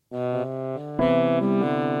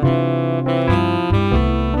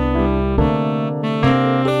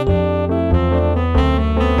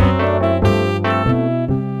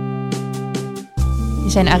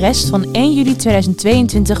In zijn arrest van 1 juli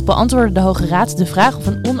 2022 beantwoordde de Hoge Raad de vraag of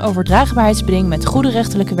een onoverdraagbaarheidsbeding met goede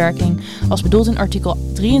rechterlijke werking, als bedoeld in artikel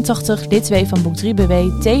 83 lid 2 van boek 3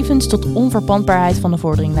 BW, tevens tot onverpandbaarheid van de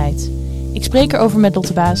vordering leidt. Ik spreek erover met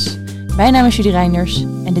Lotte Baas. Mijn naam is Judy Reinders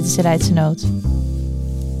en dit is de Leidse Noot.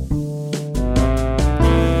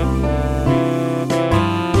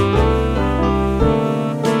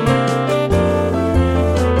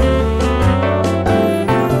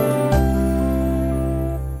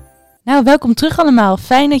 Nou, welkom terug allemaal.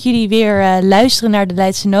 Fijn dat jullie weer luisteren naar de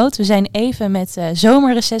Leidse Noot. We zijn even met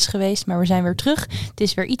zomerreces geweest, maar we zijn weer terug. Het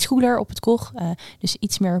is weer iets koeler op het KOG, dus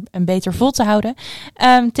iets meer en beter vol te houden.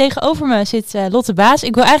 Tegenover me zit Lotte Baas.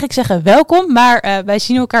 Ik wil eigenlijk zeggen welkom, maar wij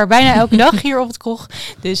zien elkaar bijna elke dag hier op het KOG.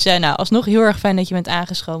 Dus alsnog heel erg fijn dat je bent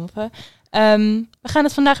aangeschoven. We gaan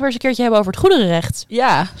het vandaag weer eens een keertje hebben over het goederenrecht.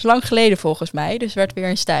 Ja, is lang geleden volgens mij, dus werd weer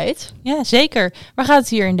eens tijd. Ja, zeker. Waar gaat het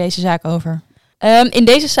hier in deze zaak over? In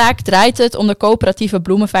deze zaak draait het om de coöperatieve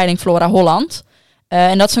bloemenveiling Flora Holland.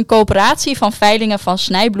 En dat is een coöperatie van veilingen van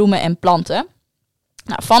snijbloemen en planten.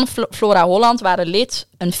 Nou, van Flora Holland waren lid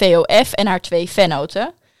een VOF en haar 2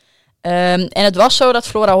 vennoten. En het was zo dat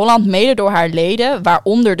Flora Holland mede door haar leden,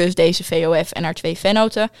 waaronder dus deze VOF en haar 2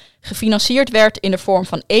 vennoten, gefinancierd werd in de vorm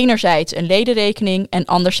van enerzijds een ledenrekening en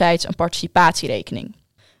anderzijds een participatierekening.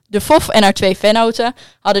 De FOF en haar 2 vennoten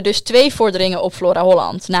hadden dus 2 vorderingen op Flora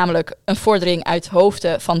Holland. Namelijk een vordering uit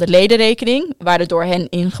hoofde van de ledenrekening, waar de door hen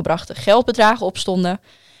ingebrachte geldbedragen op stonden.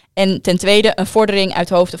 En ten tweede een vordering uit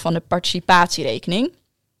hoofde van de participatierekening.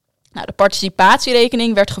 Nou, de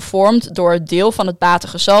participatierekening werd gevormd door het deel van het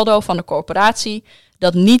batige saldo van de corporatie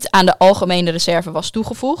dat niet aan de algemene reserve was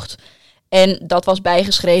toegevoegd. En dat was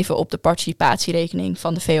bijgeschreven op de participatierekening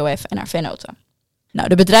van de VOF en haar vennoten. Nou,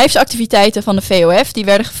 de bedrijfsactiviteiten van de VOF die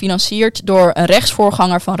werden gefinancierd door een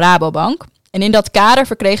rechtsvoorganger van Rabobank. En in dat kader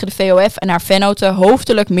verkregen de VOF en haar vennoten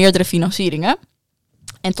hoofdelijk meerdere financieringen.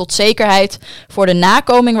 En tot zekerheid voor de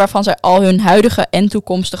nakoming waarvan zij al hun huidige en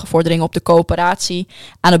toekomstige vorderingen op de coöperatie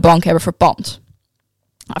aan de bank hebben verpand.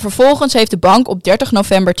 Nou, vervolgens heeft de bank op 30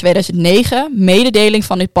 november 2009 mededeling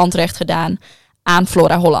van dit pandrecht gedaan aan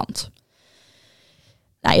Flora Holland.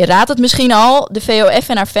 Nou, je raadt het misschien al, de VOF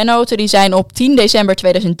en haar vennoten die zijn op 10 december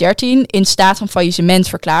 2013 in staat van faillissement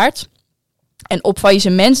verklaard. En op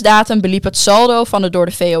faillissementsdatum beliep het saldo van de door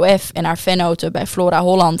de VOF en haar vennoten bij Flora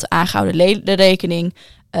Holland aangehouden ledenrekening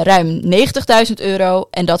ruim €90.000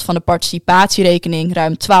 en dat van de participatierekening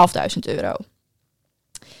ruim €12.000.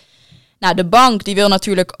 Nou, de bank die wil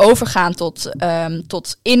natuurlijk overgaan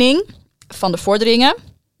tot inning van de vorderingen.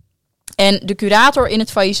 En de curator in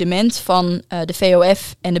het faillissement van de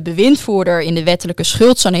VOF en de bewindvoerder in de wettelijke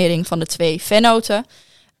schuldsanering van de 2 vennoten,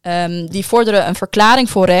 die vorderen een verklaring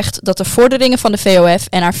voor recht dat de vorderingen van de VOF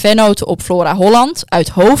en haar vennoten op Flora Holland uit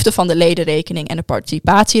hoofde van de ledenrekening en de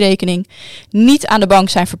participatierekening niet aan de bank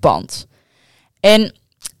zijn verpand. En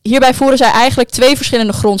hierbij voeren zij eigenlijk 2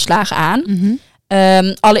 verschillende grondslagen aan.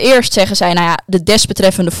 Mm-hmm. Allereerst zeggen zij, de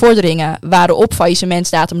desbetreffende vorderingen waren op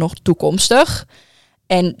faillissementsdatum nog toekomstig.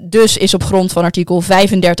 En dus is op grond van artikel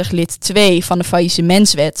 35 lid 2 van de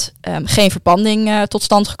faillissementswet geen verpanding tot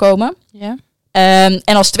stand gekomen. Ja.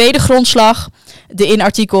 En als tweede grondslag de in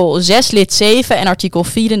artikel 6 lid 7 en artikel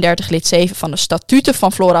 34 lid 7 van de statuten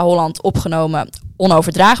van Flora Holland opgenomen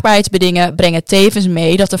onoverdraagbaarheidsbedingen brengen tevens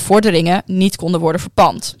mee dat de vorderingen niet konden worden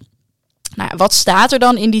verpand. Nou, wat staat er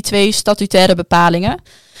dan in die 2 statutaire bepalingen?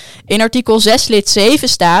 In artikel 6 lid 7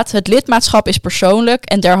 staat: het lidmaatschap is persoonlijk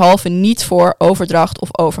en derhalve niet voor overdracht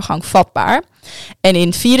of overgang vatbaar. En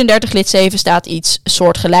in 34 lid 7 staat iets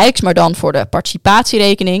soortgelijks, maar dan voor de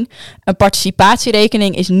participatierekening. Een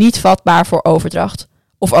participatierekening is niet vatbaar voor overdracht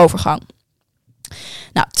of overgang.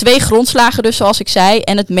 Nou, 2 grondslagen dus, zoals ik zei.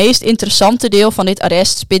 En het meest interessante deel van dit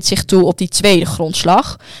arrest spitst zich toe op die tweede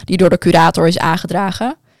grondslag, die door de curator is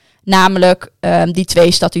aangedragen. Namelijk die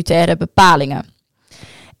 2 statutaire bepalingen.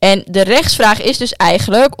 En de rechtsvraag is dus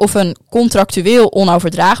eigenlijk of een contractueel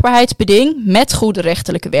onoverdraagbaarheidsbeding met goede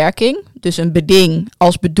rechterlijke werking, dus een beding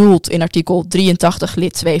als bedoeld in artikel 83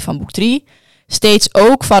 lid 2 van boek 3, steeds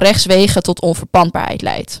ook van rechtswege tot onverpandbaarheid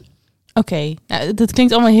leidt. Oké, nou, dat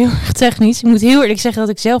klinkt allemaal heel erg technisch. Ik moet heel eerlijk zeggen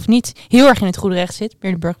dat ik zelf niet heel erg in het goede recht zit,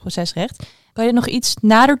 meer het burgerprocesrecht. Kan je nog iets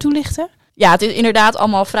nader toelichten? Ja, het is inderdaad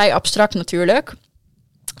allemaal vrij abstract natuurlijk.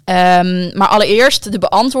 Maar allereerst, de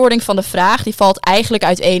beantwoording van de vraag die valt eigenlijk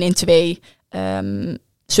uiteen in 2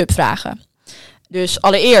 subvragen. Dus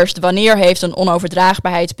allereerst, wanneer heeft een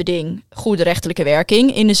onoverdraagbaarheidsbeding goede rechterlijke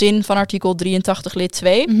werking in de zin van artikel 83 lid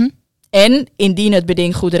 2? Mm-hmm. En indien het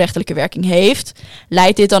beding goede rechterlijke werking heeft,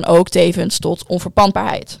 leidt dit dan ook tevens tot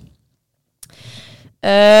onverpandbaarheid.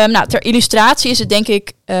 Ter illustratie is het denk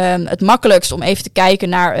ik het makkelijkst om even te kijken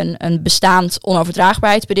naar een bestaand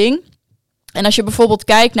onoverdraagbaarheidsbeding. En als je bijvoorbeeld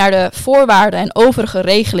kijkt naar de voorwaarden en overige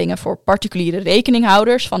regelingen voor particuliere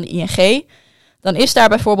rekeninghouders van de ING, dan is daar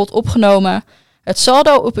bijvoorbeeld opgenomen: het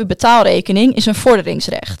saldo op uw betaalrekening is een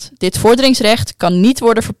vorderingsrecht. Dit vorderingsrecht kan niet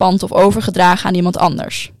worden verpand of overgedragen aan iemand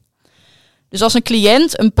anders. Dus als een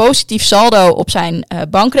cliënt een positief saldo op zijn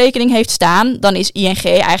bankrekening heeft staan, dan is ING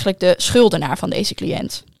eigenlijk de schuldenaar van deze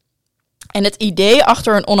cliënt. En het idee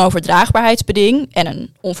achter een onoverdraagbaarheidsbeding en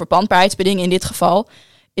een onverpandbaarheidsbeding in dit geval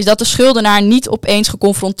is dat de schuldenaar niet opeens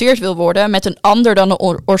geconfronteerd wil worden met een ander dan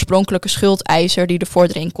de oorspronkelijke schuldeiser die de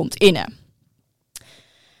vordering komt innen.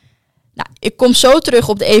 Nou, ik kom zo terug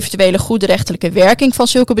op de eventuele goederechtelijke werking van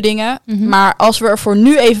zulke bedingen. Mm-hmm. Maar als we er voor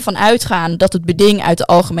nu even van uitgaan dat het beding uit de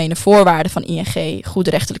algemene voorwaarden van ING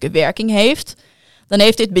goederechtelijke werking heeft, dan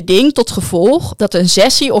heeft dit beding tot gevolg dat een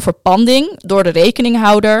cessie of verpanding door de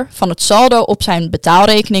rekeninghouder van het saldo op zijn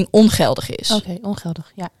betaalrekening ongeldig is. Oké,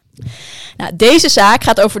 ongeldig, ja. Nou, deze zaak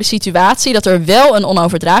gaat over de situatie dat er wel een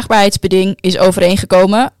onoverdraagbaarheidsbeding is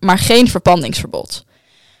overeengekomen, maar geen verpandingsverbod.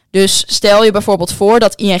 Dus stel je bijvoorbeeld voor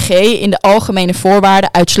dat ING in de algemene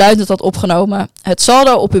voorwaarden uitsluitend had opgenomen: het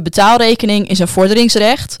saldo op uw betaalrekening is een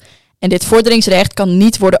vorderingsrecht en dit vorderingsrecht kan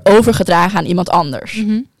niet worden overgedragen aan iemand anders.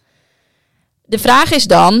 Mm-hmm. De vraag is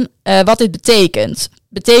dan wat dit betekent.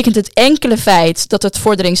 Betekent het enkele feit dat het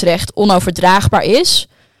vorderingsrecht onoverdraagbaar is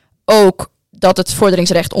ook dat het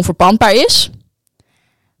vorderingsrecht onverpandbaar is?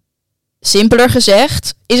 Simpeler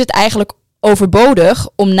gezegd is het eigenlijk overbodig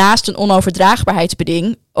om naast een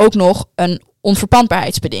onoverdraagbaarheidsbeding ook nog een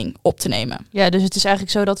onverpandbaarheidsbeding op te nemen. Ja, dus het is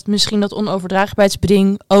eigenlijk zo dat het misschien dat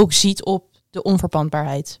onoverdraagbaarheidsbeding ook ziet op de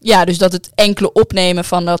onverpandbaarheid. Ja, dus dat het enkele opnemen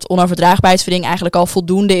van dat onoverdraagbaarheidsbeding eigenlijk al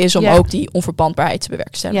voldoende is om ook die onverpandbaarheid te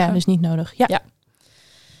bewerkstelligen. Ja, dus niet nodig. Ja.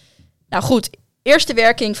 Nou goed, eerste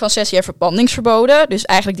werking van cessie- en verpandingsverboden. Dus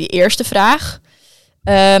eigenlijk die eerste vraag.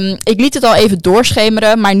 Ik liet het al even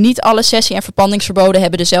doorschemeren, maar niet alle cessie- en verpandingsverboden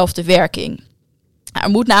hebben dezelfde werking. Er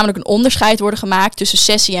moet namelijk een onderscheid worden gemaakt tussen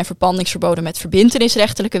cessie- en verpandingsverboden met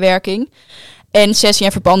verbintenisrechtelijke werking en cessie-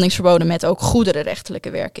 en verpandingsverboden met ook goederenrechtelijke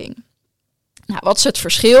werking. Nou, wat is het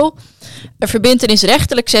verschil? Een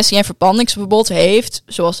verbintenisrechtelijk cessie- en verpandingsverbod heeft,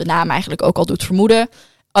 zoals de naam eigenlijk ook al doet vermoeden,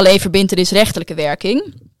 alleen verbintenisrechtelijke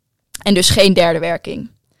werking en dus geen derde werking.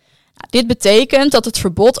 Dit betekent dat het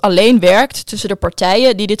verbod alleen werkt tussen de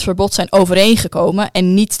partijen die dit verbod zijn overeengekomen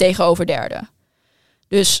en niet tegenover derden.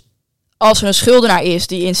 Dus als er een schuldenaar is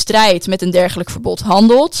die in strijd met een dergelijk verbod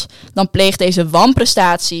handelt, dan pleegt deze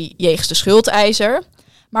wanprestatie jegens de schuldeiser.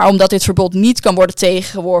 Maar omdat dit verbod niet kan worden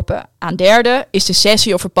tegengeworpen aan derden, is de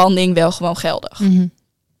cessie of verpanding wel gewoon geldig. Mm-hmm.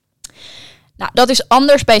 Nou, dat is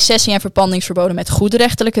anders bij cessie- en verpandingsverboden met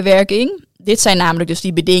goederechtelijke werking. Dit zijn namelijk dus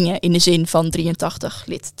die bedingen in de zin van 83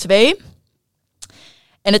 lid 2.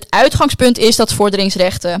 En het uitgangspunt is dat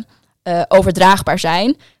vorderingsrechten overdraagbaar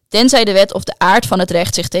zijn, tenzij de wet of de aard van het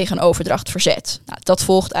recht zich tegen een overdracht verzet. Nou, dat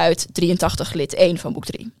volgt uit 83 lid 1 van boek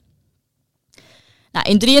 3. Nou,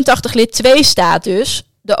 in 83 lid 2 staat dus: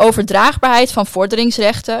 de overdraagbaarheid van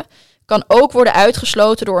vorderingsrechten kan ook worden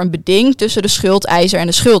uitgesloten door een beding tussen de schuldeiser en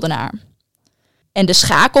de schuldenaar. En de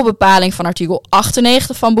schakelbepaling van artikel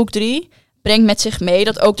 98 van boek 3 brengt met zich mee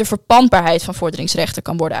dat ook de verpandbaarheid van vorderingsrechten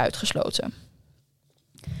kan worden uitgesloten.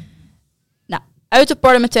 Nou, uit de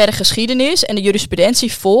parlementaire geschiedenis en de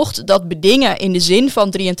jurisprudentie volgt dat bedingen in de zin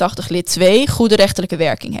van 83 lid 2 goederechtelijke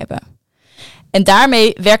werking hebben. En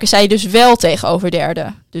daarmee werken zij dus wel tegenover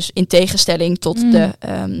derden. Dus in tegenstelling tot de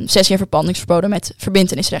cessie- en verpandingsverboden met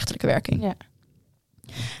verbintenisrechtelijke werking. Ja.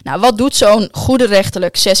 Nou, wat doet zo'n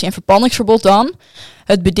goederechtelijk cessie- en verpandingsverbod dan?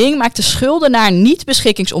 Het beding maakt de schuldenaar niet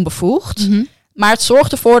beschikkingsonbevoegd, maar het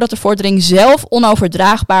zorgt ervoor dat de vordering zelf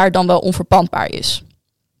onoverdraagbaar dan wel onverpandbaar is.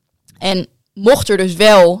 En mocht er dus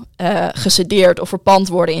wel gecedeerd of verpand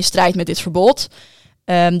worden in strijd met dit verbod,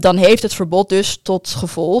 dan heeft het verbod dus tot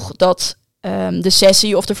gevolg dat de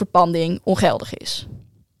cessie of de verpanding ongeldig is.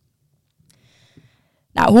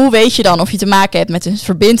 Nou, hoe weet je dan of je te maken hebt met een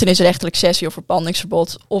verbintenisrechtelijk cessie- of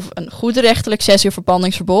verpandingsverbod of een goederechtelijk cessie- of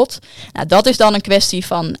verpandingsverbod? Nou, dat is dan een kwestie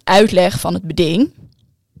van uitleg van het beding.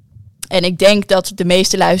 En ik denk dat de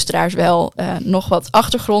meeste luisteraars wel nog wat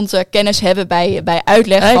achtergrondkennis hebben bij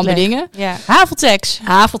uitleg van bedingen. Ja. Haveltekst.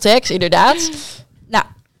 Haveltekst, inderdaad. Nou,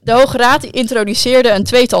 de Hoge Raad introduceerde een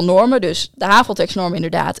tweetal normen, dus de haveltekstnorm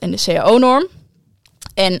inderdaad en de CAO-norm.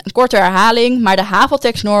 En een korte herhaling, maar de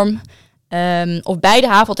haveltekstnorm, of bij de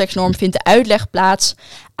haveltekstnorm vindt de uitleg plaats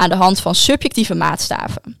aan de hand van subjectieve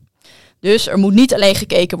maatstaven. Dus er moet niet alleen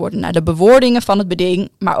gekeken worden naar de bewoordingen van het beding,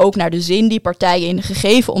 maar ook naar de zin die partijen in de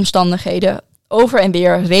gegeven omstandigheden over en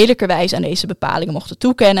weer redelijkerwijs aan deze bepalingen mochten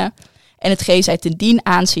toekennen en hetgeen zij ten dien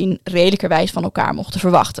aanzien redelijkerwijs van elkaar mochten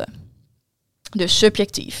verwachten. Dus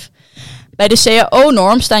subjectief. Bij de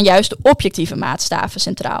CAO-norm staan juist de objectieve maatstaven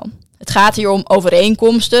centraal. Het gaat hier om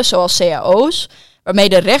overeenkomsten, zoals cao's, waarmee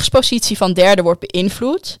de rechtspositie van derden wordt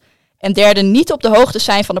beïnvloed en derden niet op de hoogte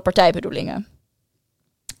zijn van de partijbedoelingen.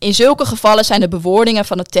 In zulke gevallen zijn de bewoordingen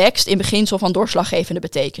van de tekst in beginsel van doorslaggevende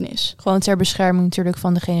betekenis. Gewoon ter bescherming natuurlijk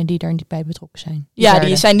van degenen die daar niet bij betrokken zijn.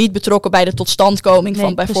 Die zijn niet betrokken bij de totstandkoming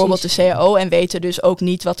van bijvoorbeeld de CAO en weten dus ook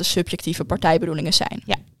niet wat de subjectieve partijbedoelingen zijn.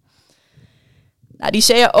 Ja. Nou, die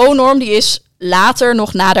CAO-norm die is later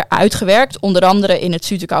nog nader uitgewerkt, onder andere in het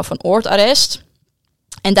Zoetekau van Oort-arrest.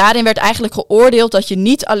 En daarin werd eigenlijk geoordeeld dat je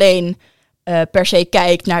niet alleen per se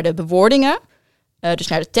kijkt naar de bewoordingen, dus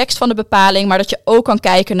naar de tekst van de bepaling, maar dat je ook kan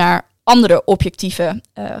kijken naar andere objectieve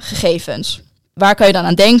gegevens. Waar kan je dan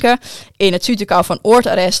aan denken? In het Zoetekau van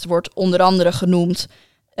Oort-arrest wordt onder andere genoemd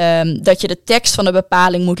dat je de tekst van de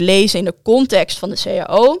bepaling moet lezen in de context van de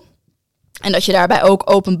CAO. En dat je daarbij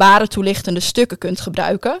ook openbare toelichtende stukken kunt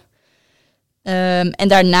gebruiken. En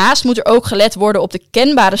daarnaast moet er ook gelet worden op de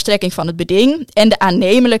kenbare strekking van het beding en de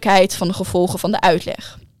aannemelijkheid van de gevolgen van de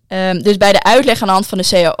uitleg. Dus bij de uitleg aan de hand van de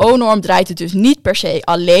CAO-norm draait het dus niet per se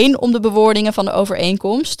alleen om de bewoordingen van de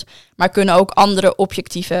overeenkomst, maar kunnen ook andere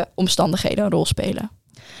objectieve omstandigheden een rol spelen.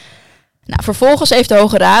 Nou, vervolgens heeft de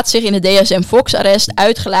Hoge Raad zich in het DSM-Fox-arrest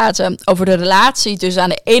uitgelaten over de relatie tussen aan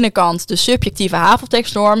de ene kant de subjectieve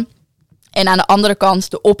haveltekstnorm en aan de andere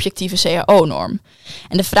kant de objectieve CAO-norm.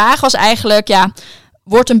 En de vraag was eigenlijk,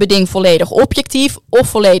 wordt een beding volledig objectief of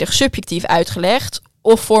volledig subjectief uitgelegd?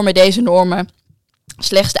 Of vormen deze normen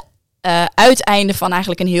slechts de uiteinde van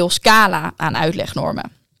eigenlijk een heel scala aan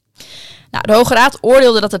uitlegnormen? Nou, de Hoge Raad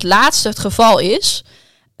oordeelde dat het laatste het geval is,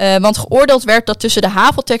 want geoordeeld werd dat tussen de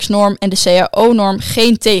haveltekstnorm en de CAO-norm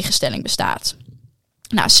geen tegenstelling bestaat.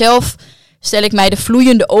 Nou, zelf stel ik mij de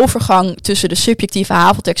vloeiende overgang tussen de subjectieve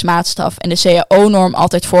haveltekstmaatstaf en de CAO-norm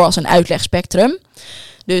altijd voor als een uitlegspectrum.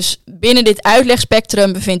 Dus binnen dit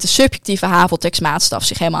uitlegspectrum bevindt de subjectieve haveltekstmaatstaf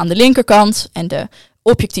zich helemaal aan de linkerkant en de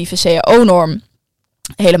objectieve CAO-norm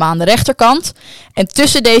helemaal aan de rechterkant. En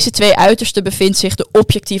tussen deze twee uitersten bevindt zich de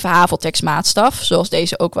objectieve haveltekstmaatstaf, zoals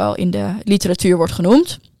deze ook wel in de literatuur wordt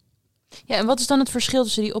genoemd. Ja, en wat is dan het verschil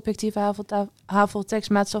tussen die objectieve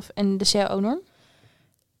haveltekstmaatstaf en de CAO-norm?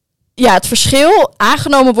 Ja, het verschil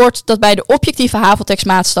aangenomen wordt dat bij de objectieve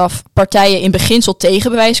haveltekstmaatstaf partijen in beginsel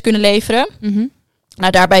tegenbewijs kunnen leveren. Mm-hmm.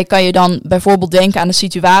 Nou, daarbij kan je dan bijvoorbeeld denken aan de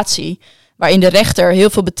situatie waarin de rechter heel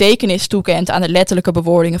veel betekenis toekent aan de letterlijke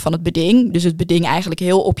bewoordingen van het beding. Dus het beding eigenlijk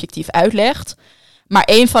heel objectief uitlegt. Maar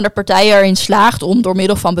een van de partijen erin slaagt om door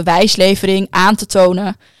middel van bewijslevering aan te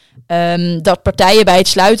tonen dat partijen bij het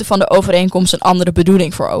sluiten van de overeenkomst een andere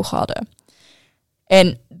bedoeling voor ogen hadden.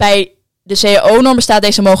 En bij de CAO-norm bestaat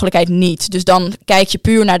deze mogelijkheid niet. Dus dan kijk je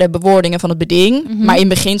puur naar de bewoordingen van het beding. Mm-hmm. Maar in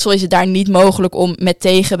beginsel is het daar niet mogelijk om met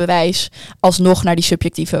tegenbewijs alsnog naar die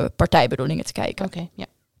subjectieve partijbedoelingen te kijken. Okay, ja.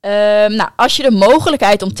 Nou, als je de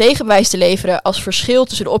mogelijkheid om tegenbewijs te leveren als verschil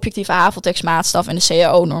tussen de objectieve haveltekstmaatstaf en de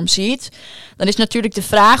CAO-norm ziet, dan is natuurlijk de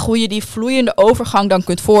vraag hoe je die vloeiende overgang dan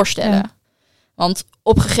kunt voorstellen. Ja. Want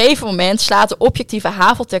op een gegeven moment slaat de objectieve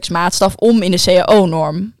haveltekstmaatstaf om in de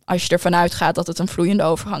CAO-norm, als je ervan uitgaat dat het een vloeiende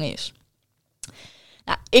overgang is.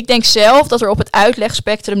 Nou, ik denk zelf dat er op het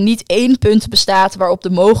uitlegspectrum niet één punt bestaat waarop de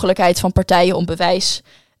mogelijkheid van partijen om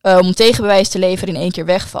tegenbewijs te leveren in één keer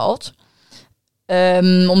wegvalt.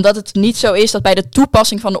 Omdat het niet zo is dat bij de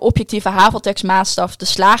toepassing van de objectieve haveltekstmaatstaf de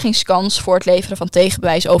slagingskans voor het leveren van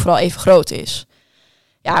tegenbewijs overal even groot is.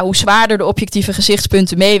 Ja, hoe zwaarder de objectieve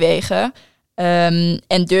gezichtspunten meewegen,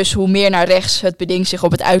 en dus hoe meer naar rechts het beding zich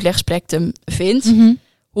op het uitlegspectrum bevindt, mm-hmm,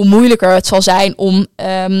 hoe moeilijker het zal zijn om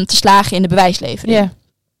te slagen in de bewijslevering. Yeah.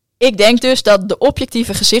 Ik denk dus dat de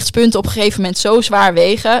objectieve gezichtspunten op een gegeven moment zo zwaar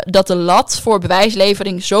wegen dat de lat voor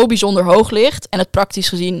bewijslevering zo bijzonder hoog ligt en het praktisch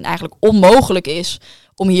gezien eigenlijk onmogelijk is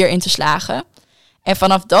om hierin te slagen. En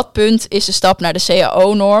vanaf dat punt is de stap naar de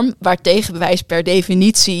CAO-norm, waar tegenbewijs per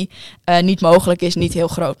definitie niet mogelijk is, niet heel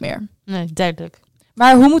groot meer. Nee, duidelijk.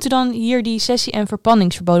 Maar hoe moeten dan hier die sessie- en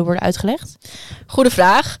verpanningsverboden worden uitgelegd? Goede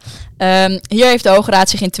vraag. Hier heeft de Hoge Raad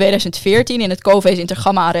zich in 2014 in het Covees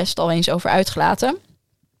Intergamma-arrest al eens over uitgelaten.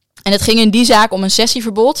 En het ging in die zaak om een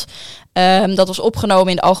sessieverbod. Dat was opgenomen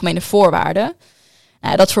in de algemene voorwaarden.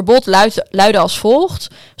 Dat verbod luidde als volgt.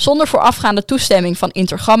 Zonder voorafgaande toestemming van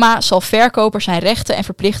Intergamma zal verkoper zijn rechten en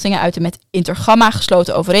verplichtingen uit de met Intergamma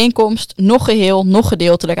gesloten overeenkomst nog geheel, nog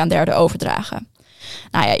gedeeltelijk aan derden overdragen.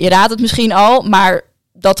 Nou ja, je raadt het misschien al, maar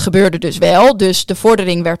dat gebeurde dus wel. Dus de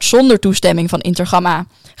vordering werd zonder toestemming van Intergamma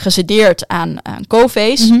gecedeerd aan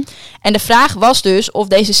Coface. Mhm. En de vraag was dus of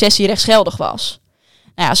deze sessie rechtsgeldig was.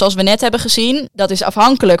 Nou ja, zoals we net hebben gezien, dat is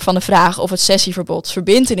afhankelijk van de vraag of het sessieverbod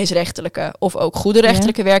verbintenisrechtelijke of ook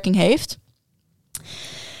goederechtelijke werking heeft.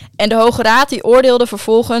 En de Hoge Raad die oordeelde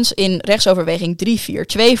vervolgens in rechtsoverweging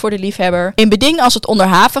 342 voor de liefhebber: in beding als het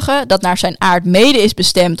onderhavige, dat naar zijn aard mede is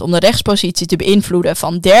bestemd om de rechtspositie te beïnvloeden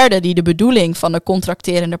van derden die de bedoeling van de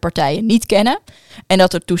contracterende partijen niet kennen, en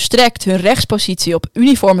dat ertoe strekt hun rechtspositie op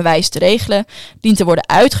uniforme wijze te regelen, dient te worden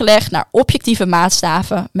uitgelegd naar objectieve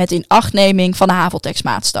maatstaven met inachtneming van de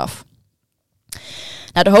haveltekstmaatstaf.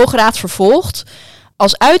 Nou, de Hoge Raad vervolgt: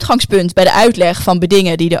 als uitgangspunt bij de uitleg van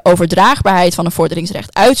bedingen die de overdraagbaarheid van een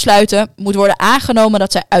vorderingsrecht uitsluiten, moet worden aangenomen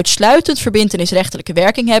dat zij uitsluitend verbintenisrechtelijke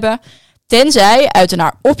werking hebben, tenzij uit een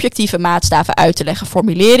naar objectieve maatstaven uit te leggen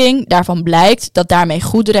formulering daarvan blijkt dat daarmee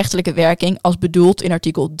goederechtelijke werking als bedoeld in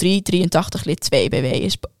artikel 383 lid 2 BW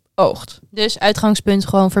is beoogd. Dus uitgangspunt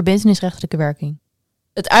gewoon verbintenisrechtelijke werking.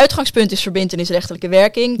 Het uitgangspunt is verbintenisrechtelijke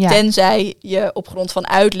werking, Ja. tenzij je op grond van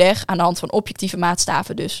uitleg aan de hand van objectieve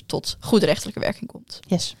maatstaven dus tot goederechtelijke werking komt.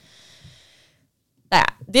 Yes. Nou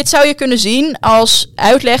ja, dit zou je kunnen zien als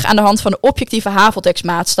uitleg aan de hand van de objectieve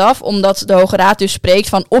haveltekstmaatstaf, omdat de Hoge Raad dus spreekt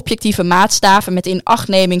van objectieve maatstaven met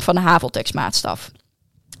inachtneming van de haveltekstmaatstaf.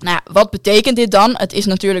 Nou ja, wat betekent dit dan? Het is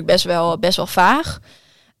natuurlijk best wel vaag.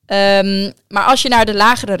 Maar als je naar de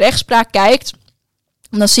lagere rechtspraak kijkt,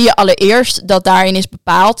 dan zie je allereerst dat daarin is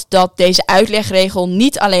bepaald dat deze uitlegregel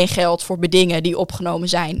niet alleen geldt voor bedingen die opgenomen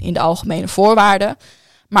zijn in de algemene voorwaarden,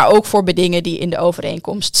 maar ook voor bedingen die in de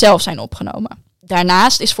overeenkomst zelf zijn opgenomen.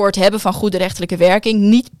 Daarnaast is voor het hebben van goederechtelijke werking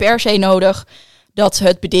niet per se nodig dat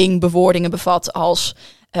het beding bewoordingen bevat als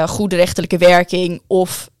goederechtelijke werking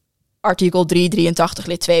of artikel 383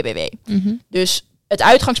 lid 2 BW. Mhm. Dus het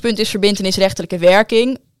uitgangspunt is verbintenisrechtelijke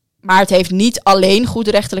werking, maar het heeft niet alleen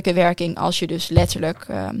goederechtelijke werking als je dus letterlijk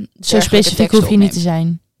Zo specifiek hoef je niet te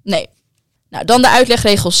zijn. Nee. Nou, dan de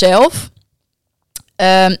uitlegregel zelf.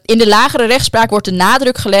 In de lagere rechtspraak wordt de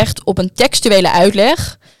nadruk gelegd op een textuele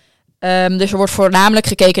uitleg. Dus er wordt voornamelijk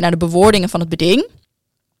gekeken naar de bewoordingen van het beding.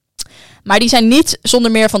 Maar die zijn niet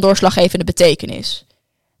zonder meer van doorslaggevende betekenis.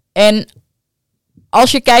 En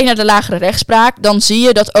als je kijkt naar de lagere rechtspraak, dan zie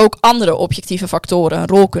je dat ook andere objectieve factoren een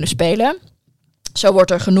rol kunnen spelen. Zo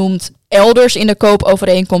wordt er genoemd elders in de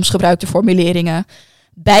koopovereenkomst gebruikte formuleringen,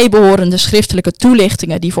 bijbehorende schriftelijke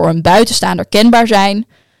toelichtingen die voor een buitenstaander kenbaar zijn,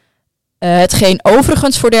 hetgeen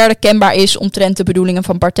overigens voor derden kenbaar is omtrent de bedoelingen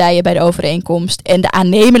van partijen bij de overeenkomst en de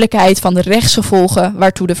aannemelijkheid van de rechtsgevolgen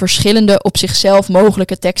waartoe de verschillende op zichzelf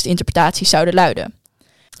mogelijke tekstinterpretaties zouden luiden.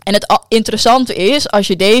 En het interessante is, als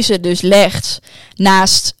je deze dus legt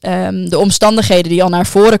naast de omstandigheden die al naar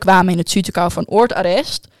voren kwamen in het Sütekau van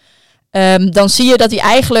Oortarrest, dan zie je dat die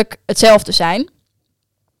eigenlijk hetzelfde zijn.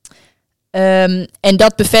 En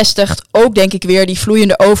dat bevestigt ook, denk ik, weer die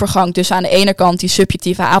vloeiende overgang tussen aan de ene kant die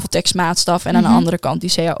subjectieve haveltekstmaatstaf en aan de andere kant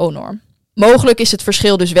die CAO-norm. Mogelijk is het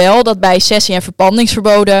verschil dus wel dat bij cessie- en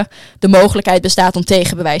verpandingsverboden de mogelijkheid bestaat om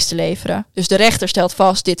tegenbewijs te leveren. Dus de rechter stelt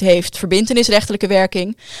vast, dit heeft verbintenisrechtelijke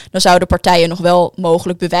werking. Dan zouden partijen nog wel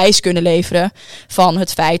mogelijk bewijs kunnen leveren van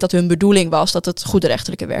het feit dat hun bedoeling was dat het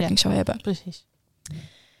goederechtelijke werking zou hebben. Precies.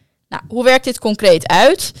 Nou, hoe werkt dit concreet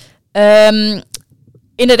uit?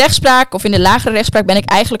 In de rechtspraak of in de lagere rechtspraak ben ik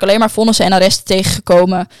eigenlijk alleen maar vonnissen en arresten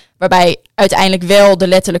tegengekomen, waarbij uiteindelijk wel de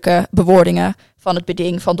letterlijke bewoordingen van het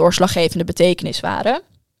beding van doorslaggevende betekenis waren.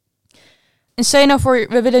 En stel je nou voor,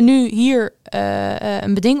 we willen nu hier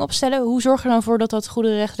een beding opstellen. Hoe zorg je dan voor dat dat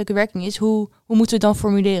goederechtelijke werking is? Hoe moeten we het dan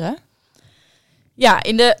formuleren? Ja,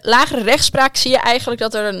 in de lagere rechtspraak zie je eigenlijk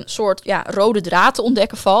dat er een soort rode draad te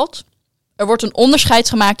ontdekken valt. Er wordt een onderscheid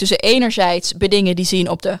gemaakt tussen enerzijds bedingen die zien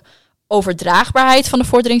op de overdraagbaarheid van de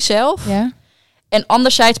vordering zelf. Ja. En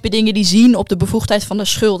anderzijds bedingen die zien op de bevoegdheid van de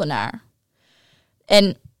schuldenaar.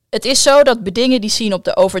 En het is zo dat bedingen die zien op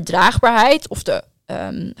de overdraagbaarheid of de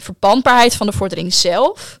verpandbaarheid van de vordering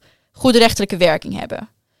zelf goederechtelijke werking hebben.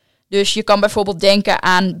 Dus je kan bijvoorbeeld denken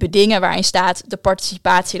aan bedingen waarin staat de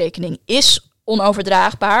participatierekening is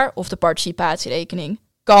onoverdraagbaar of de participatierekening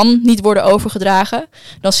kan niet worden overgedragen.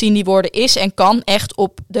 Dan zien die woorden is en kan echt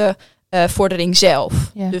op de vordering zelf.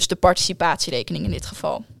 Ja. Dus de participatierekening in dit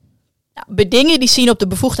geval. Nou, bedingen die zien op de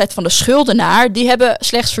bevoegdheid van de schuldenaar, die hebben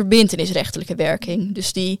slechts verbintenisrechtelijke werking.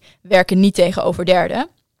 Dus die werken niet tegenover derden.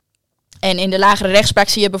 En in de lagere rechtspraak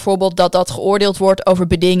zie je bijvoorbeeld dat geoordeeld wordt over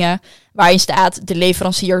bedingen waarin staat de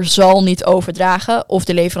leverancier zal niet overdragen of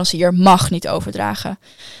de leverancier mag niet overdragen.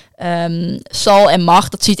 Zal en mag,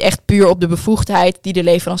 dat ziet echt puur op de bevoegdheid die de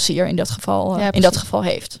leverancier in dat geval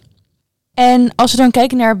heeft. En als we dan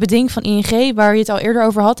kijken naar het beding van ING, waar je het al eerder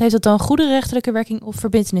over had, heeft dat dan goederenrechtelijke werking of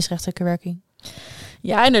verbintenisrechtelijke werking?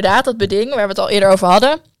 Ja, inderdaad, dat beding waar we het al eerder over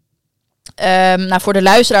hadden. Voor de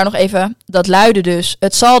luisteraar nog even, dat luidde dus: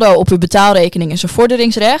 het saldo op uw betaalrekening is een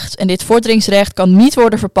vorderingsrecht. En dit vorderingsrecht kan niet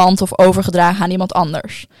worden verpand of overgedragen aan iemand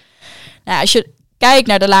anders. Nou, als je kijkt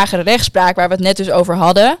naar de lagere rechtspraak waar we het net dus over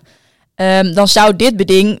hadden, dan zou dit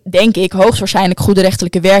beding, denk ik, hoogstwaarschijnlijk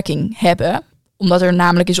goederechtelijke werking hebben. Omdat er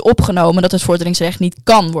namelijk is opgenomen dat het vorderingsrecht niet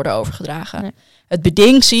kan worden overgedragen. Nee. Het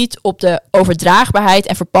beding ziet op de overdraagbaarheid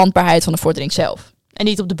en verpandbaarheid van de vordering zelf. En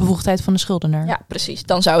niet op de bevoegdheid van de schuldenaar. Ja, precies.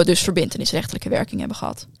 Dan zou het dus verbintenisrechtelijke werking hebben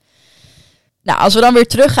gehad. Nou, als we dan weer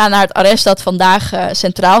teruggaan naar het arrest dat vandaag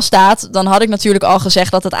centraal staat, dan had ik natuurlijk al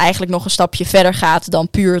gezegd dat het eigenlijk nog een stapje verder gaat dan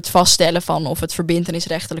puur het vaststellen van of het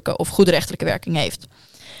verbintenisrechtelijke of goederechtelijke werking heeft.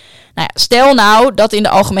 Nou ja, stel nou dat in de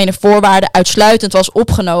algemene voorwaarden uitsluitend was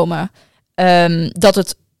opgenomen dat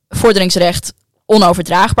het vorderingsrecht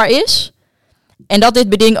onoverdraagbaar is en dat dit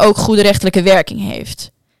beding ook goederechtelijke werking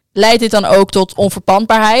heeft. Leidt dit dan ook tot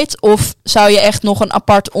onverpandbaarheid of zou je echt nog een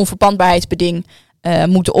apart onverpandbaarheidsbeding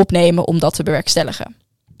moeten opnemen om dat te bewerkstelligen?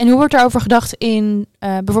 En hoe wordt daarover gedacht in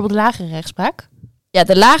bijvoorbeeld de lagere rechtspraak? Ja,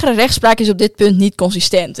 de lagere rechtspraak is op dit punt niet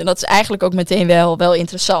consistent en dat is eigenlijk ook meteen wel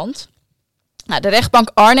interessant. Nou, de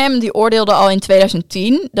rechtbank Arnhem die oordeelde al in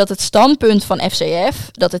 2010 dat het standpunt van FCF,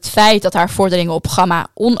 dat het feit dat haar vorderingen op Gamma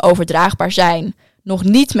onoverdraagbaar zijn, nog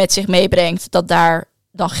niet met zich meebrengt dat daar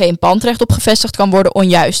dan geen pandrecht op gevestigd kan worden,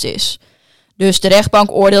 onjuist is. Dus de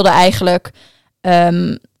rechtbank oordeelde eigenlijk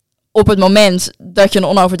op het moment dat je een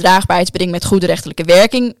onoverdraagbaarheidsbeding met goederechtelijke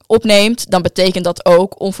werking opneemt, dan betekent dat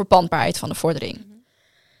ook onverpandbaarheid van de vordering.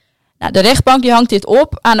 Nou, de rechtbank die hangt dit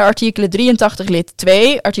op aan de artikelen 83 lid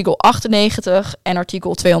 2, artikel 98 en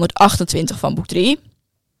artikel 228 van boek 3.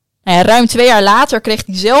 Nou ja, ruim 2 jaar later kreeg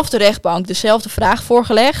diezelfde rechtbank dezelfde vraag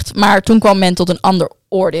voorgelegd, maar toen kwam men tot een ander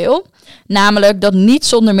oordeel. Namelijk dat niet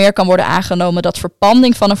zonder meer kan worden aangenomen dat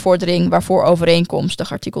verpanding van een vordering waarvoor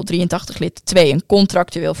overeenkomstig artikel 83 lid 2 een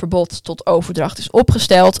contractueel verbod tot overdracht is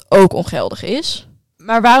opgesteld, ook ongeldig is.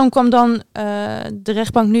 Maar waarom kwam dan de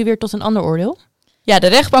rechtbank nu weer tot een ander oordeel? Ja, de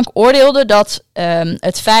rechtbank oordeelde dat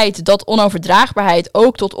het feit dat onoverdraagbaarheid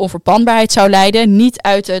ook tot onverpandbaarheid zou leiden niet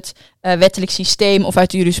uit het wettelijk systeem of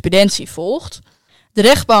uit de jurisprudentie volgt. De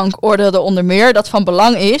rechtbank oordeelde onder meer dat van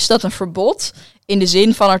belang is dat een verbod in de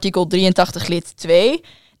zin van artikel 83 lid 2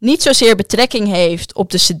 niet zozeer betrekking heeft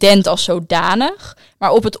op de cedent als zodanig,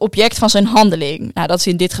 maar op het object van zijn handeling. Nou, dat is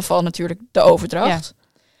in dit geval natuurlijk de overdracht.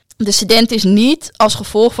 Ja. De cedent is niet als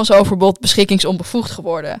gevolg van zo'n verbod beschikkingsontbevoegd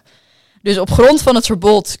geworden. Dus op grond van het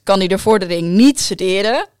verbod kan hij de vordering niet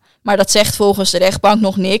cederen, maar dat zegt volgens de rechtbank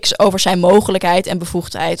nog niks over zijn mogelijkheid en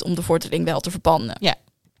bevoegdheid om de vordering wel te verpanden. Ja.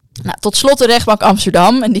 Nou, tot slot de rechtbank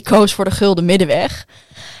Amsterdam, en die koos voor de gulden middenweg.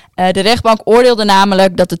 De rechtbank oordeelde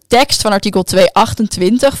namelijk dat de tekst van artikel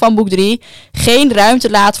 228 van boek 3 geen ruimte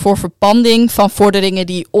laat voor verpanding van vorderingen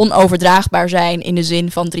die onoverdraagbaar zijn in de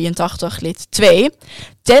zin van 83 lid 2.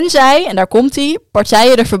 Tenzij, en daar komt hij,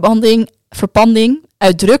 partijen de verpanding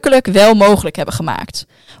uitdrukkelijk wel mogelijk hebben gemaakt.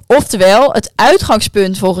 Oftewel, het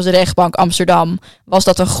uitgangspunt volgens de rechtbank Amsterdam was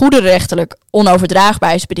dat een goederechtelijk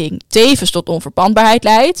onoverdraagbaarheidsbeding tevens tot onverpandbaarheid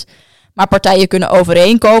leidt, maar partijen kunnen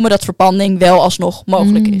overeenkomen dat verpanding wel alsnog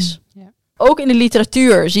mogelijk is. Ja. Ook in de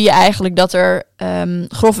literatuur zie je eigenlijk dat er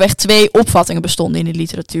grofweg 2 opvattingen bestonden in de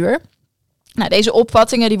literatuur. Nou, deze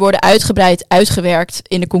opvattingen die worden uitgebreid uitgewerkt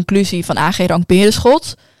in de conclusie van A.G.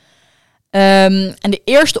 Rank-Berenschot. En de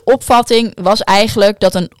eerste opvatting was eigenlijk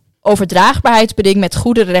dat een overdraagbaarheidsbeding met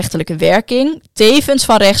goederechtelijke werking tevens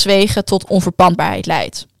van rechtswege tot onverpandbaarheid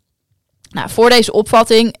leidt. Nou, voor deze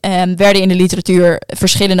opvatting werden in de literatuur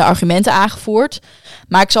verschillende argumenten aangevoerd,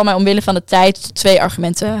 maar ik zal mij omwille van de tijd tot 2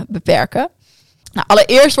 argumenten beperken. Nou,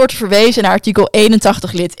 allereerst wordt er verwezen naar artikel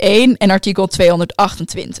 81 lid 1 en artikel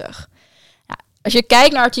 228. Nou, als je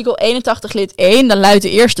kijkt naar artikel 81 lid 1, dan luidt de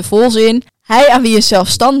eerste volzin: hij aan wie een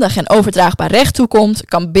zelfstandig en overdraagbaar recht toekomt,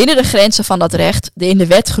 kan binnen de grenzen van dat recht de in de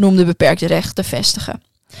wet genoemde beperkte rechten vestigen.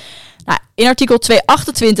 Nou, in artikel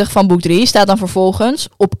 228 van boek 3 staat dan vervolgens: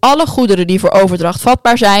 op alle goederen die voor overdracht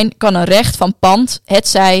vatbaar zijn, kan een recht van pand,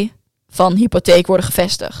 hetzij van hypotheek, worden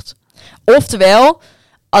gevestigd. Oftewel,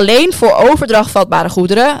 alleen voor overdracht vatbare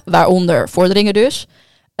goederen, waaronder vorderingen dus,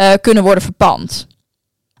 kunnen worden verpand.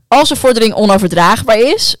 Als een vordering onoverdraagbaar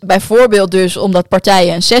is, bijvoorbeeld dus omdat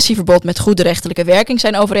partijen een cessieverbod met goederechtelijke werking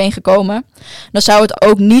zijn overeengekomen, dan zou het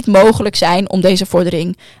ook niet mogelijk zijn om deze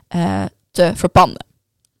vordering te verpanden.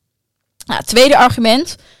 Nou, het tweede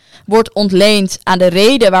argument wordt ontleend aan de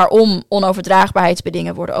reden waarom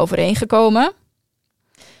onoverdraagbaarheidsbedingen worden overeengekomen.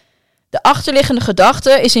 De achterliggende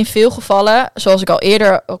gedachte is in veel gevallen, zoals ik al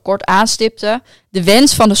eerder kort aanstipte, de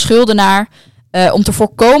wens van de schuldenaar om te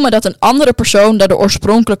voorkomen dat een andere persoon dan de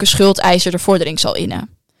oorspronkelijke schuldeiser de vordering zal innen.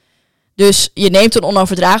 Dus je neemt een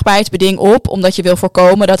onoverdraagbaarheidsbeding op omdat je wil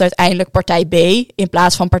voorkomen dat uiteindelijk partij B in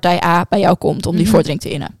plaats van partij A bij jou komt om die vordering te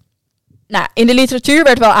innen. Nou, in de literatuur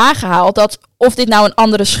werd wel aangehaald dat of dit nou een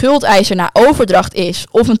andere schuldeiser na overdracht is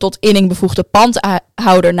of een tot inning bevoegde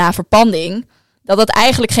pandhouder na verpanding, dat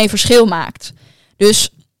eigenlijk geen verschil maakt. Dus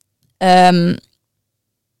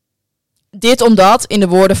dit omdat, in de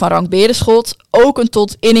woorden van Rank Berenschot, ook een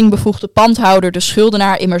tot inning bevoegde pandhouder de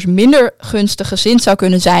schuldenaar immers minder gunstig gezind zou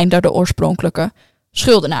kunnen zijn dan de oorspronkelijke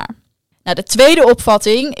schuldenaar. Nou, de tweede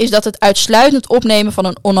opvatting is dat het uitsluitend opnemen van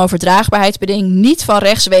een onoverdraagbaarheidsbeding niet van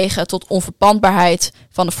rechtswege tot onverpandbaarheid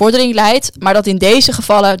van de vordering leidt, maar dat in deze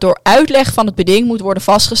gevallen door uitleg van het beding moet worden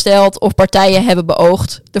vastgesteld of partijen hebben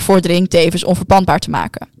beoogd de vordering tevens onverpandbaar te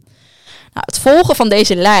maken. Nou, het volgen van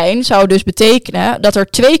deze lijn zou dus betekenen dat er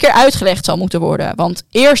 2 keer uitgelegd zal moeten worden. Want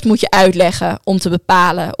eerst moet je uitleggen om te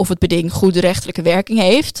bepalen of het beding goede rechtelijke werking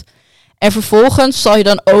heeft. En vervolgens zal je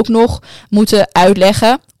dan ook nog moeten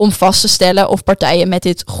uitleggen om vast te stellen of partijen met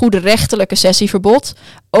dit goede rechtelijke cessieverbod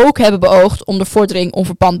ook hebben beoogd om de vordering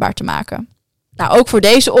onverpandbaar te maken. Nou, ook voor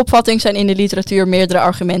deze opvatting zijn in de literatuur meerdere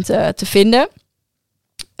argumenten te vinden.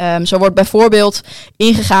 Zo wordt bijvoorbeeld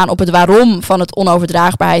ingegaan op het waarom van het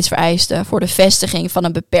onoverdraagbaarheidsvereiste voor de vestiging van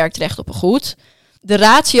een beperkt recht op een goed. De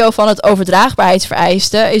ratio van het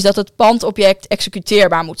overdraagbaarheidsvereiste is dat het pandobject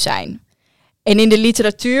executeerbaar moet zijn. En in de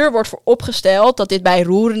literatuur wordt vooropgesteld dat dit bij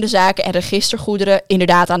roerende zaken en registergoederen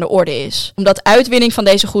inderdaad aan de orde is. Omdat uitwinning van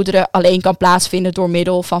deze goederen alleen kan plaatsvinden door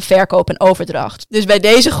middel van verkoop en overdracht. Dus bij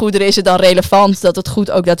deze goederen is het dan relevant dat het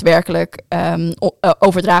goed ook daadwerkelijk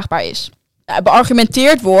overdraagbaar is.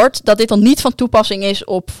 Beargumenteerd wordt dat dit dan niet van toepassing is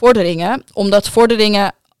op vorderingen, omdat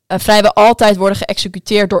vorderingen vrijwel altijd worden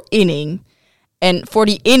geëxecuteerd door inning. En voor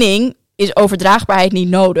die inning is overdraagbaarheid niet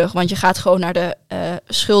nodig, want je gaat gewoon naar de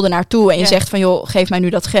schuldenaar toe en je zegt van joh, geef mij nu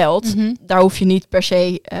dat geld. Daar hoef je niet per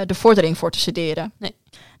se de vordering voor te cederen. Nee.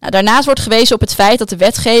 Nou, daarnaast wordt gewezen op het feit dat de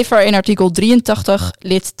wetgever in artikel 83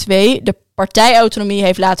 lid 2 de partijautonomie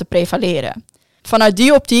heeft laten prevaleren. Vanuit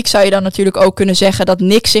die optiek zou je dan natuurlijk ook kunnen zeggen dat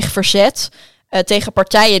niks zich verzet tegen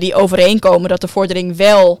partijen die overeenkomen dat de vordering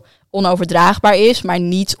wel onoverdraagbaar is, maar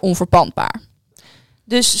niet onverpandbaar.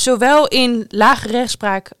 Dus zowel in lage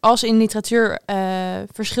rechtspraak als in literatuur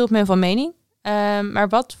verschilt men van mening. Maar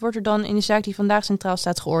wat wordt er dan in de zaak die vandaag centraal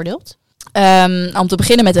staat geoordeeld? Om te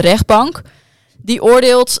beginnen met de rechtbank. Die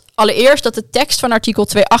oordeelt allereerst dat de tekst van artikel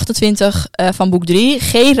 228 van boek 3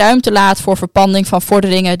 geen ruimte laat voor verpanding van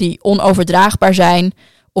vorderingen die onoverdraagbaar zijn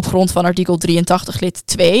op grond van artikel 83 lid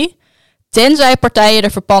 2, tenzij partijen de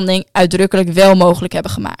verpanding uitdrukkelijk wel mogelijk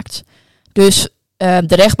hebben gemaakt. Dus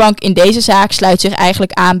de rechtbank in deze zaak sluit zich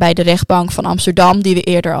eigenlijk aan bij de rechtbank van Amsterdam die we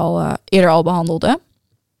eerder al behandelden.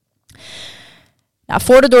 Nou,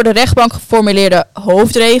 voor de door de rechtbank geformuleerde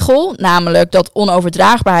hoofdregel, namelijk dat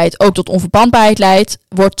onoverdraagbaarheid ook tot onverpandbaarheid leidt,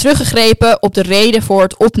 wordt teruggegrepen op de reden voor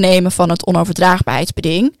het opnemen van het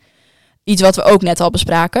onoverdraagbaarheidsbeding. Iets wat we ook net al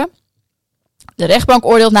bespraken. De rechtbank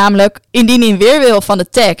oordeelt namelijk, indien in weerwil van de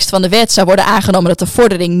tekst van de wet zou worden aangenomen dat de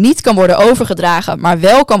vordering niet kan worden overgedragen, maar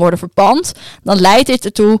wel kan worden verpand, dan leidt dit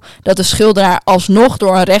ertoe dat de schuldenaar alsnog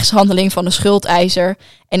door een rechtshandeling van de schuldeiser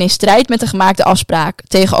en in strijd met de gemaakte afspraak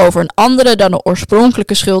tegenover een andere dan de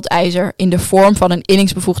oorspronkelijke schuldeiser in de vorm van een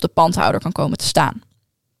inningsbevoegde pandhouder kan komen te staan.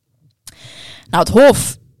 Nou, het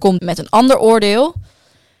Hof komt met een ander oordeel.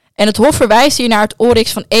 En het Hof verwijst hier naar het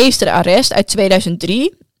Oryx van Eester arrest uit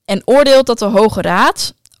 2003 en oordeelt dat de Hoge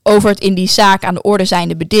Raad over het in die zaak aan de orde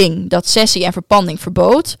zijnde beding dat cessie en verpanding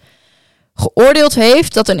verbood, geoordeeld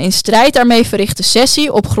heeft dat een in strijd daarmee verrichte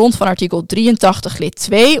cessie op grond van artikel 83 lid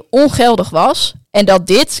 2 ongeldig was en dat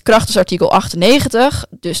dit krachtens artikel 98,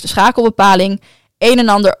 dus de schakelbepaling, een en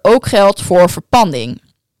ander ook geldt voor verpanding.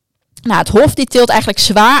 Nou, het Hof die tilt eigenlijk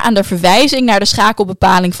zwaar aan de verwijzing naar de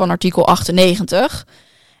schakelbepaling van artikel 98.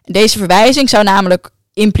 Deze verwijzing zou namelijk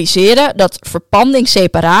impliceren dat verpanding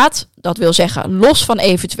separaat, dat wil zeggen los van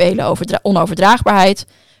eventuele onoverdraagbaarheid,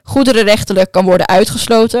 goederenrechtelijk kan worden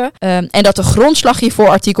uitgesloten en dat de grondslag hiervoor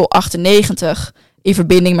artikel 98 in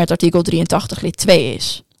verbinding met artikel 83 lid 2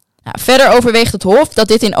 is. Nou, verder overweegt het Hof dat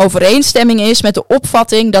dit in overeenstemming is met de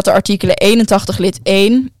opvatting dat de artikelen 81 lid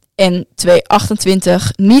 1 en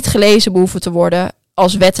 228 niet gelezen behoeven te worden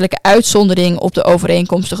als wettelijke uitzondering op de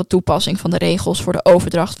overeenkomstige toepassing van de regels voor de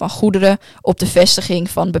overdracht van goederen op de vestiging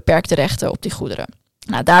van beperkte rechten op die goederen.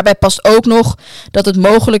 Nou, daarbij past ook nog dat het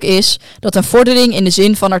mogelijk is dat een vordering in de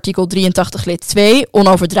zin van artikel 83 lid 2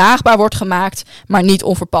 onoverdraagbaar wordt gemaakt, maar niet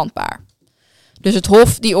onverpandbaar. Dus het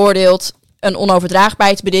Hof die oordeelt, een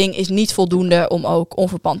onoverdraagbaarheidsbeding is niet voldoende om ook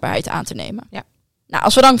onverpandbaarheid aan te nemen. Ja. Nou,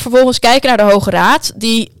 als we dan vervolgens kijken naar de Hoge Raad,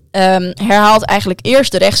 die herhaalt eigenlijk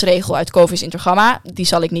eerst de rechtsregel uit Covis Intergamma. Die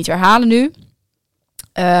zal ik niet herhalen nu.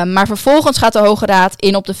 Maar vervolgens gaat de Hoge Raad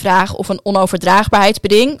in op de vraag of een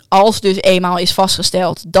onoverdraagbaarheidsbeding, als dus eenmaal is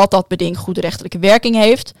vastgesteld dat dat beding goede rechterlijke werking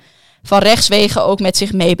heeft, van rechtswege ook met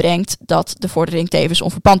zich meebrengt dat de vordering tevens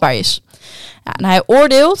onverpandbaar is. Ja, en hij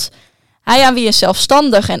oordeelt, hij aan wie een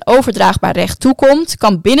zelfstandig en overdraagbaar recht toekomt,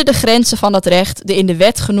 kan binnen de grenzen van dat recht de in de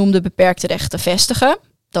wet genoemde beperkte rechten vestigen.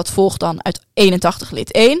 Dat volgt dan uit 81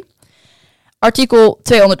 lid 1. Artikel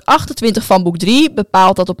 228 van boek 3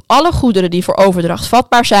 bepaalt dat op alle goederen die voor overdracht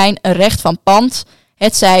vatbaar zijn, een recht van pand,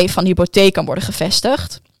 hetzij van hypotheek, kan worden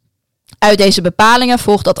gevestigd. Uit deze bepalingen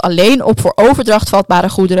volgt dat alleen op voor overdracht vatbare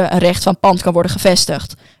goederen een recht van pand kan worden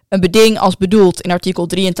gevestigd. Een beding als bedoeld in artikel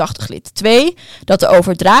 83 lid 2, dat de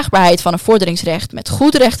overdraagbaarheid van een vorderingsrecht met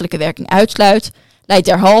goede rechterlijke werking uitsluit, leidt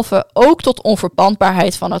derhalve ook tot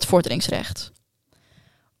onverpandbaarheid van het vorderingsrecht.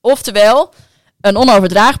 Oftewel, een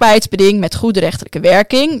onoverdraagbaarheidsbeding met goede rechterlijke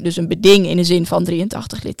werking, dus een beding in de zin van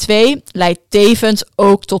 83 lid 2, leidt tevens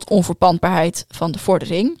ook tot onverpandbaarheid van de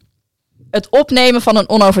vordering. Het opnemen van een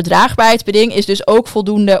onoverdraagbaarheidsbeding is dus ook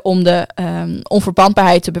voldoende om de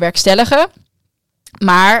onverpandbaarheid te bewerkstelligen.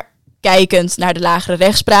 Maar kijkend naar de lagere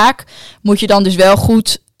rechtspraak moet je dan dus wel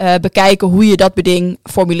goed bekijken hoe je dat beding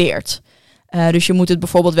formuleert. Dus je moet het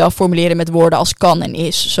bijvoorbeeld wel formuleren met woorden als kan en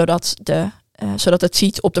is, zodat het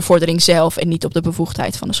ziet op de vordering zelf en niet op de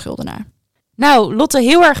bevoegdheid van de schuldenaar. Nou, Lotte,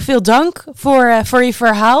 heel erg veel dank voor je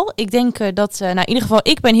verhaal. Ik denk dat, in ieder geval,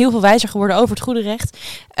 ik ben heel veel wijzer geworden over het goede recht.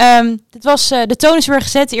 Dit was de toon is weer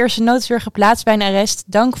gezet, de eerste noot is weer geplaatst bij een arrest.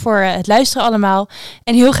 Dank voor het luisteren allemaal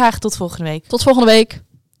en heel graag tot volgende week. Tot volgende week.